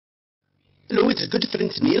Hello, it's a good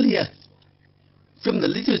friend Sunil here, from the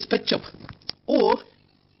Littlest pet shop. Or,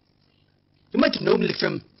 you might know me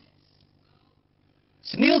from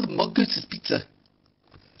Sunil the Muggoos's Pizza.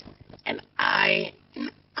 And I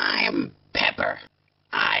am Pepper.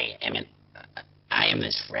 I am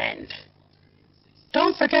his friend.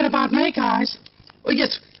 Don't forget about me, guys. Oh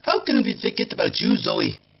yes, how can we forget about you,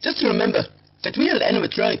 Zoe? Just remember that we are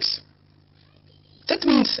animatronics. That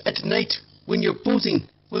means at night, when you're posing,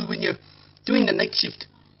 well, when you're doing the night shift,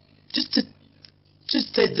 just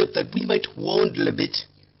heads up that we might wander a bit.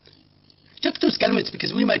 Check those cameras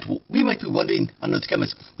because we might be wandering on those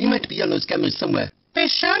cameras. We might be on those cameras somewhere. Be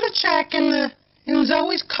sure to check in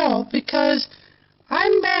Zoe's coat because I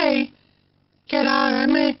may get out. I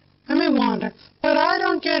may wander, but I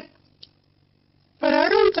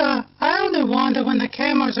only wander when the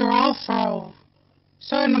cameras are off for a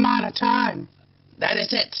certain amount of time. That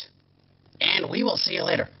is it. And we will see you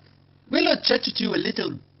later. We'll chat to you a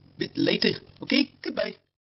little bit later. Okay? Goodbye.